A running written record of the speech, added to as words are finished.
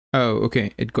Oh,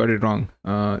 okay, it got it wrong.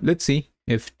 Let's see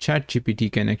if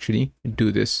ChatGPT can actually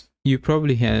do this. You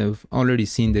probably have already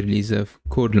seen the release of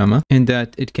CODE-LLAMA and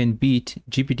that it can beat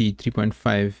GPT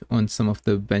 3.5 on some of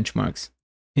the benchmarks.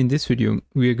 In this video,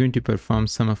 we are going to perform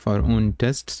some of our own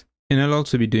tests, and I'll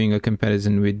also be doing a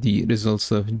comparison with the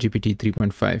results of GPT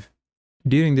 3.5.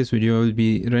 During this video, I will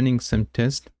be running some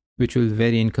tests which will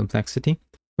vary in complexity.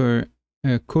 For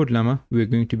CODE-LLAMA, we're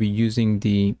going to be using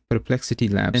the Perplexity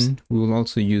Labs, and we will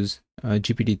also use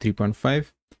GPT 3.5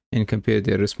 and compare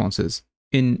their responses.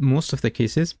 In most of the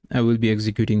cases, I will be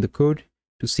executing the code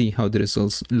to see how the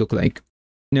results look like.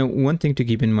 Now, one thing to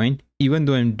keep in mind, even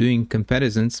though I'm doing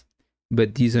comparisons,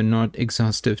 but these are not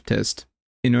exhaustive tests.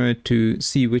 In order to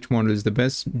see which model is the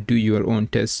best, do your own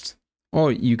tests,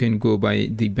 or you can go by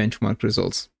the benchmark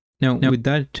results. Now, with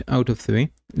that out of the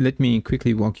way, let me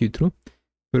quickly walk you through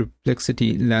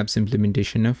Perplexity Labs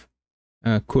implementation of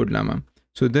CODE-LLAMA.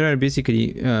 So there are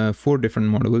basically 4 different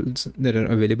models that are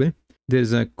available.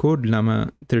 There's a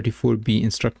CODE-LLAMA 34B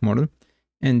instruct model,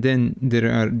 and then there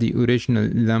are the original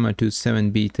Llama 2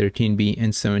 7B, 13B,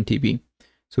 and 70B.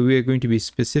 So we are going to be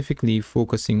specifically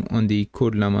focusing on the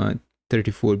CODE-LLAMA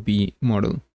 34B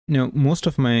model. Now, most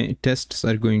of my tests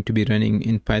are going to be running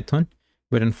in Python,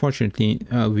 but unfortunately,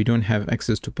 we don't have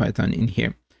access to Python in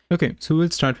here. Okay, so we'll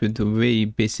start with the very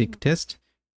basic test,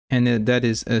 and that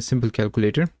is a simple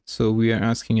calculator. So we are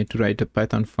asking it to write a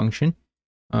Python function,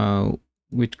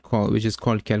 which is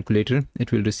called calculator.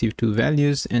 It will receive 2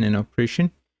 values and an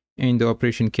operation, and the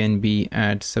operation can be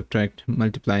add, subtract,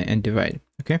 multiply, and divide.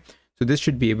 Okay, so this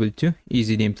should be able to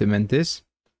easily implement this.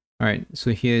 All right,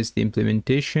 so here's the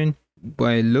implementation.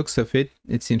 By looks of it,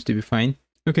 it seems to be fine.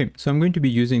 Okay, so I'm going to be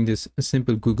using this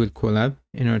simple Google Colab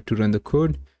in order to run the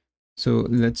code. So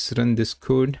let's run this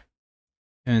code,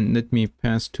 and let me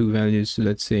pass 2 values. So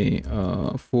let's say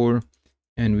 4,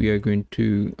 and we are going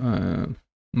to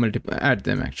add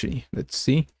them actually. Let's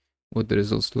see what the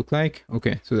results look like.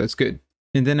 Okay, so that's good.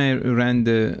 And then I ran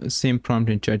the same prompt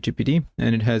in ChatGPT,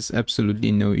 and it has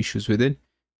absolutely no issues with it.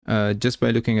 Just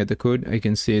by looking at the code, I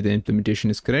can say the implementation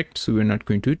is correct, so we're not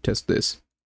going to test this.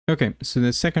 Okay, so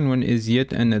the second one is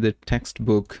yet another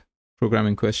textbook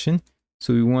programming question.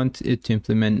 So we want it to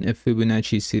implement a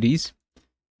Fibonacci series.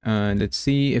 Let's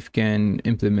see if it can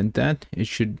implement that. It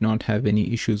should not have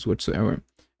any issues whatsoever.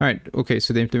 All right, okay,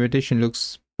 so the implementation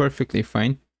looks perfectly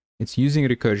fine. It's using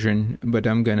recursion, but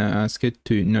I'm gonna ask it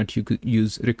to not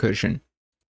use recursion.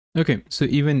 Okay, so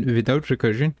even without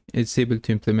recursion, it's able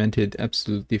to implement it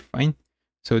absolutely fine.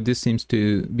 So this seems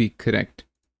to be correct.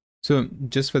 So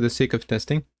just for the sake of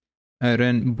testing, I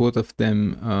ran both of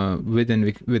them with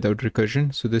and without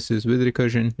recursion. So this is with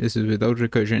recursion, this is without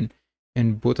recursion.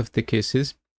 In both of the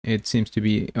cases, it seems to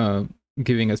be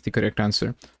giving us the correct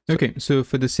answer. Okay, so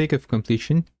for the sake of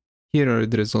completion, here are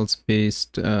the results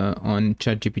based on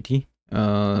ChatGPT.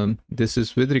 This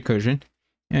is with recursion,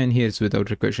 and here's without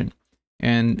recursion.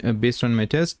 And based on my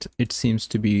test, it seems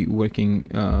to be working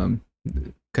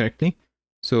correctly.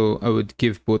 So I would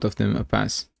give both of them a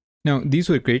pass. Now, these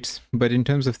were great, but in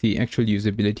terms of the actual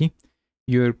usability,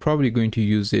 you're probably going to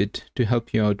use it to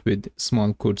help you out with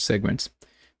small code segments.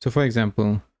 So for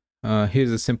example,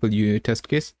 here's a simple test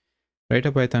case. Write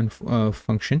a Python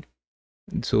function.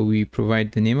 So we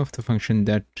provide the name of the function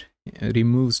that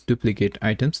removes duplicate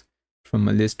items from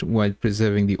a list while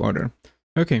preserving the order.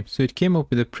 Okay, so it came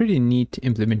up with a pretty neat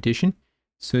implementation.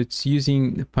 So it's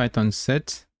using the Python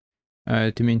sets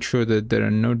to make sure that there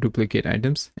are no duplicate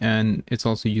items, and it's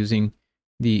also using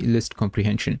the list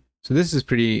comprehension. So this is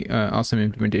pretty awesome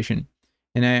implementation.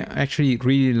 And I actually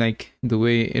really like the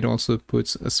way it also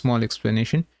puts a small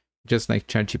explanation, just like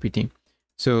ChatGPT.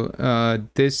 So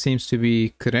this seems to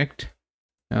be correct.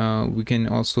 We can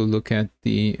also look at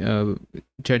the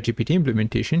ChatGPT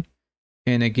implementation.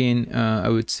 And again, I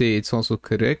would say it's also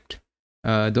correct.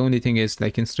 The only thing is,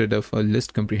 like, instead of a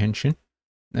list comprehension,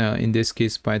 in this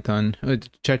case,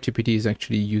 ChatGPT is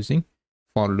actually using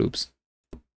for loops.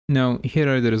 Now, here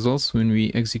are the results when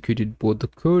we executed both the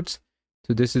codes.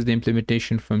 So this is the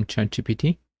implementation from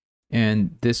ChatGPT,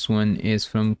 and this one is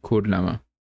from CODE-LLAMA.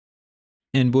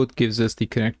 And both gives us the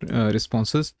correct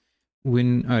responses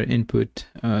when our input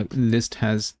list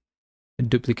has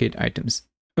duplicate items.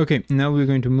 Okay, now we're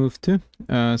going to move to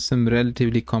some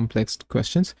relatively complex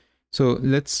questions. So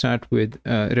let's start with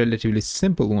a relatively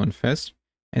simple one first,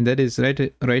 and that is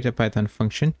write a Python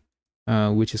function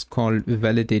which is called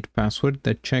validate password,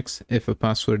 that checks if a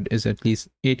password is at least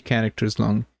 8 characters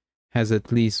long, has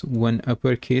at least 1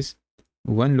 uppercase,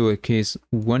 1 lowercase,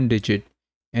 1 digit,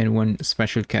 and 1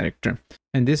 special character.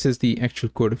 And this is the actual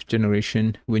code of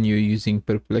generation when you're using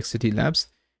Perplexity Labs,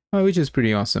 which is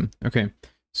pretty awesome. Okay,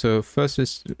 So first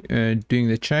is doing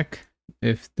the check.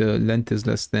 If the length is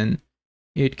less than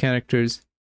 8 characters,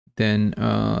 then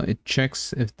it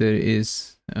checks if there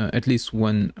is at least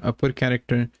one upper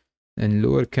character and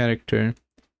lower character.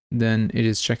 Then it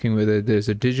is checking whether there's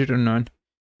a digit or not.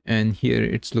 And here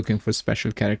it's looking for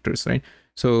special characters, right?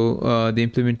 So the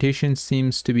implementation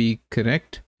seems to be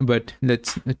correct, but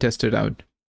let's test it out.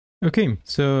 Okay,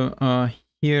 so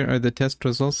here are the test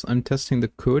results. I'm testing the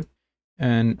code,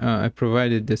 and I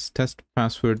provided this test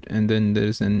password, and then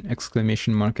there's an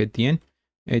exclamation mark at the end.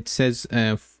 It says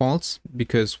false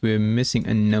because we're missing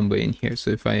a number in here.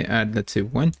 So if I add, let's say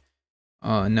 1,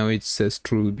 now it says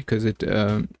true because it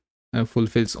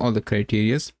fulfills all the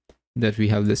criteria that we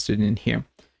have listed in here.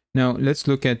 Now let's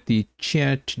look at the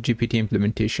ChatGPT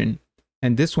implementation.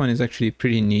 And this one is actually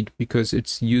pretty neat because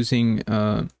it's using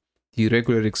the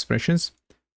regular expressions.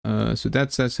 So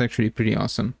that's actually pretty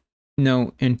awesome.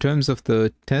 Now, in terms of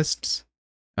the tests,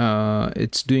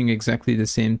 it's doing exactly the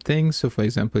same thing. So for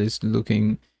example, it's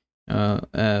looking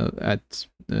at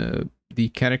the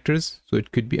characters. So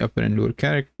it could be upper and lower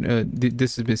character.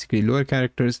 This is basically lower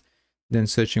characters, then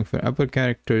searching for upper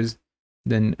characters,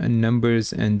 then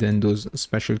numbers, and then those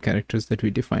special characters that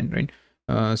we defined,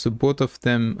 right? So both of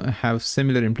them have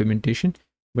similar implementation,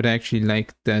 but I actually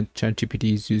like that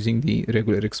ChatGPT is using the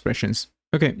regular expressions.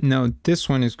 Okay, now this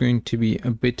one is going to be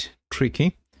a bit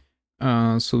tricky.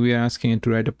 So we are asking it to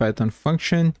write a Python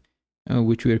function,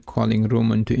 which we are calling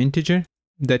Roman to integer,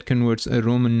 that converts a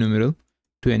Roman numeral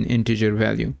to an integer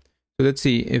value. So let's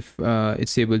see if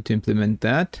it's able to implement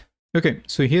that. Okay,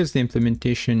 so here's the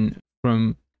implementation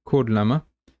from CODE-LLAMA,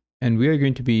 and we are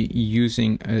going to be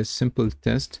using a simple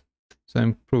test. So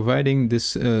I'm providing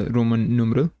this Roman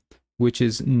numeral, which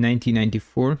is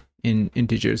 9094 in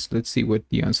integers. Let's see what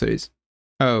the answer is.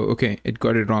 Oh, okay, it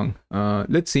got it wrong.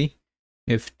 Let's see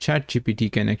if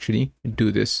ChatGPT can actually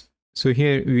do this. So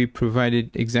here we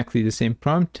provided exactly the same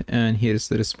prompt, and here's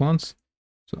the response.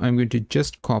 So I'm going to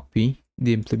just copy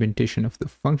the implementation of the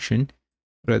function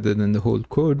rather than the whole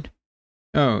code.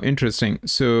 Oh, interesting.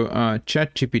 So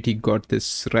ChatGPT got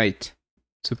this right.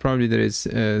 So probably there is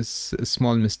a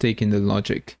small mistake in the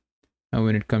logic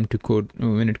when it comes to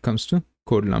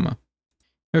CODE-LLAMA.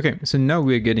 Okay, so now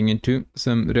we're getting into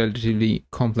some relatively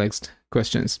complex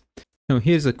questions. Now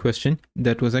here's a question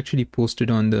that was actually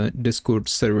posted on the Discord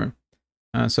server.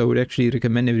 So I would actually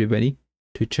recommend everybody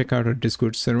to check out our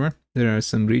Discord server. There are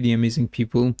some really amazing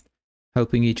people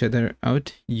helping each other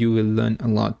out. You will learn a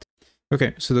lot.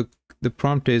 Okay, so the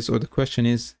prompt is, or the question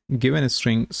is, given a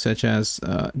string such as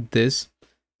this,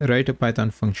 write a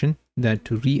Python function that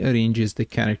rearranges the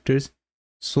characters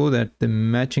so that the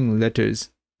matching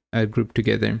letters are grouped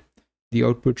together. The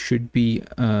output should be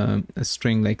a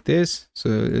string like this. So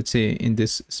let's say in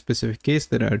this specific case,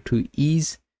 there are 2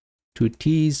 E's, 2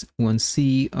 T's, 1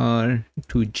 C, R,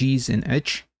 2 G's, and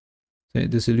H. So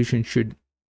the solution should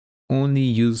only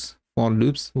use for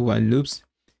loops, while loops,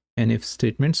 and if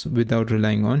statements without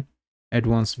relying on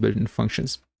advanced built-in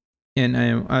functions. And I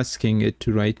am asking it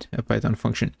to write a Python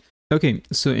function. Okay,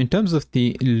 so in terms of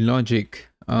the logic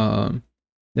that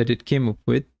it came up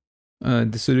with,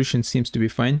 the solution seems to be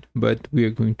fine, but we are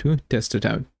going to test it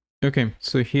out. Okay,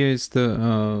 so here's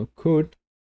the code,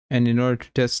 and in order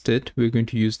to test it, we're going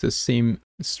to use the same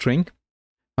string.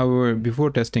 However, before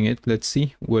testing it, let's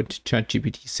see what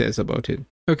ChatGPT says about it.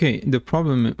 Okay, the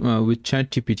problem with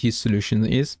ChatGPT's solution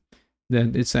is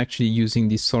that it's actually using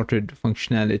the sorted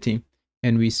functionality,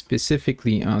 and we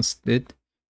specifically asked it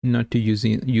not to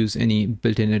use any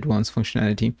built-in advanced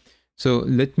functionality. So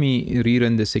let me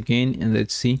rerun this again, and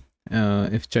let's see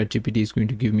if ChatGPT is going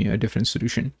to give me a different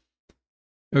solution.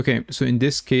 Okay, so in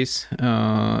this case,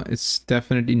 it's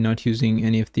definitely not using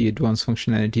any of the advanced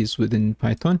functionalities within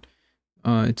Python.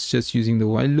 It's just using the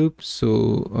while loop,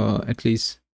 so at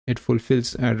least it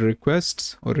fulfills our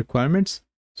requests or requirements.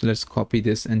 So let's copy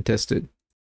this and test it.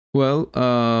 Well,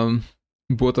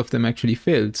 both of them actually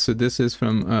failed. So this is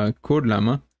from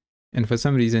CODE-LLAMA, and for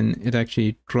some reason it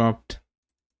actually dropped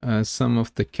some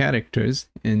of the characters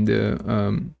in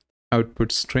the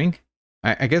output string.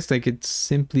 I guess like it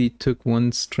simply took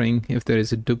one string if there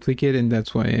is a duplicate, and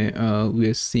that's why we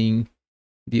are seeing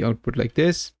the output like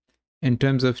this. In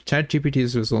terms of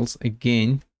ChatGPT's results,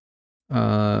 again,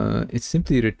 it's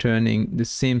simply returning the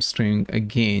same string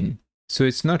again. So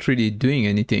it's not really doing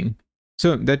anything.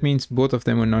 So that means both of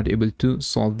them are not able to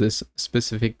solve this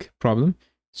specific problem.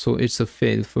 So it's a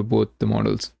fail for both the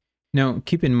models. Now,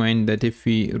 keep in mind that if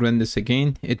we run this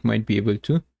again, it might be able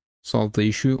to solve the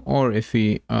issue, or if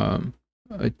we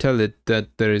tell it that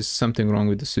there is something wrong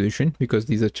with the solution, because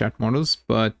these are chat models.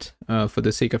 But for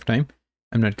the sake of time,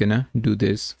 I'm not gonna do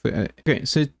this. Okay,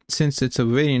 so since it's a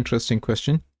very interesting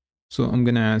question, so I'm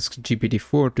gonna ask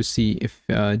GPT-4 to see if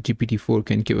GPT-4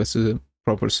 can give us a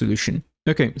proper solution.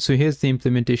 Okay, so here's the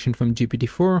implementation from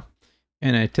GPT-4,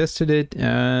 and I tested it,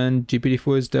 and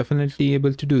GPT-4 is definitely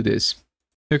able to do this.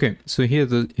 Okay, so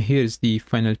here's the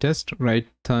final test. Write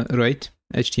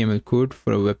HTML code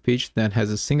for a web page that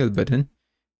has a single button.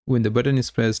 When the button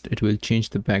is pressed, it will change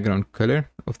the background color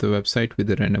of the website with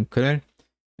a random color.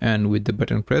 And with the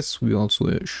button press, we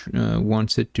also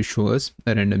want it to show us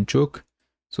a random joke.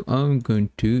 So I'm going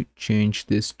to change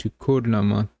this to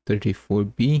CODE-LLAMA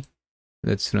 34B.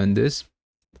 Let's run this.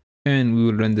 And we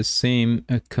will run the same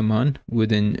command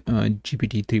within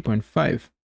GPT 3.5.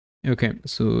 Okay,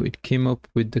 so it came up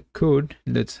with the code.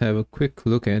 Let's have a quick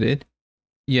look at it.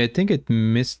 Yeah, I think it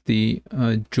missed the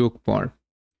joke bar.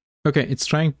 Okay, it's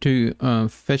trying to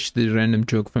fetch the random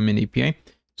joke from an API.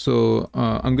 So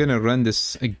I'm gonna run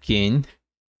this again,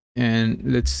 and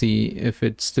let's see if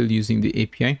it's still using the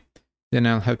API. Then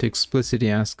I'll have to explicitly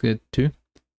ask it to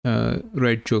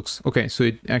write jokes. Okay, so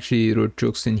it actually wrote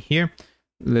jokes in here.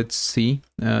 Let's see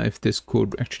if this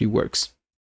code actually works.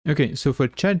 Okay, so for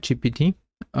ChatGPT,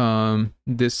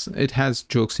 it has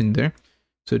jokes in there,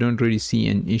 so I don't really see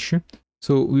an issue.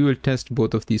 So we will test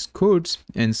both of these codes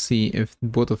and see if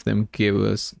both of them give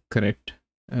us correct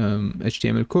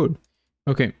HTML code.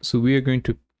 Okay, so we are going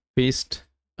to paste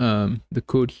the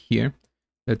code here.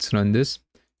 Let's run this.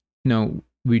 Now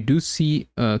we do see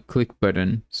a click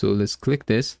button, so let's click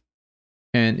this,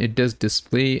 and it does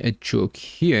display a joke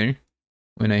here.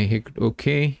 When I hit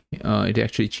OK, it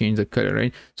actually changed the color,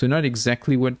 right? So not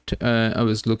exactly what I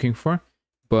was looking for,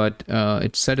 but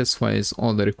it satisfies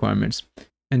all the requirements.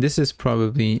 And this is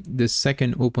probably the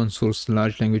second open source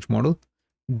large language model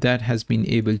that has been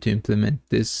able to implement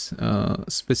this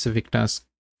specific task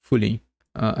fully.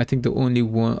 I think the only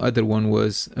other one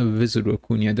was Visual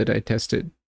Raccoon that I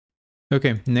tested.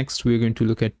 Okay, next we're going to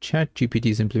look at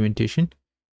ChatGPT's implementation.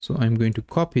 So I'm going to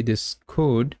copy this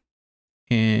code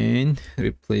and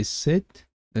replace it.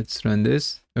 Let's run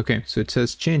this. Okay, so it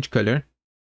says change color.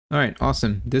 All right,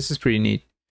 awesome. This is pretty neat.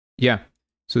 Yeah,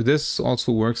 so this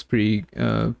also works pretty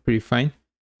fine.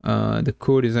 The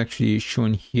code is actually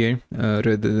shown here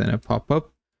rather than a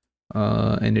pop-up,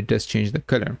 and it does change the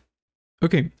color.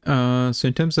 Okay, so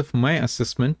in terms of my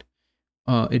assessment,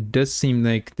 it does seem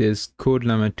like this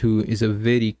CODE-LLAMA 2 is a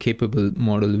very capable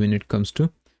model when it comes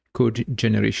to code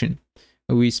generation.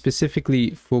 We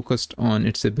specifically focused on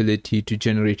its ability to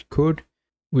generate code.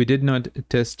 We did not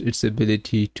test its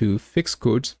ability to fix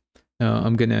codes.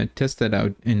 I'm gonna test that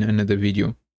out in another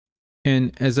video.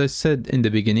 And as I said in the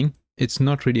beginning, it's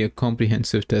not really a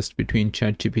comprehensive test between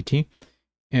ChatGPT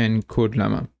and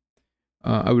CODE-LLAMA.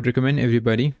 I would recommend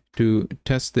everybody to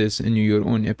test this in your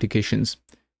own applications.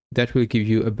 That will give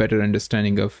you a better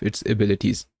understanding of its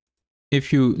abilities.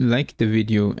 If you like the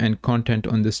video and content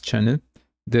on this channel,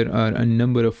 there are a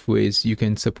number of ways you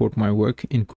can support my work,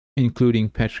 including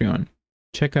Patreon.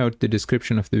 Check out the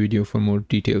description of the video for more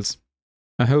details.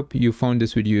 I hope you found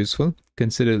this video useful.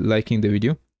 Consider liking the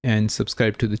video and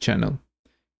subscribe to the channel.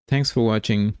 Thanks for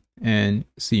watching, and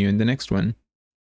see you in the next one.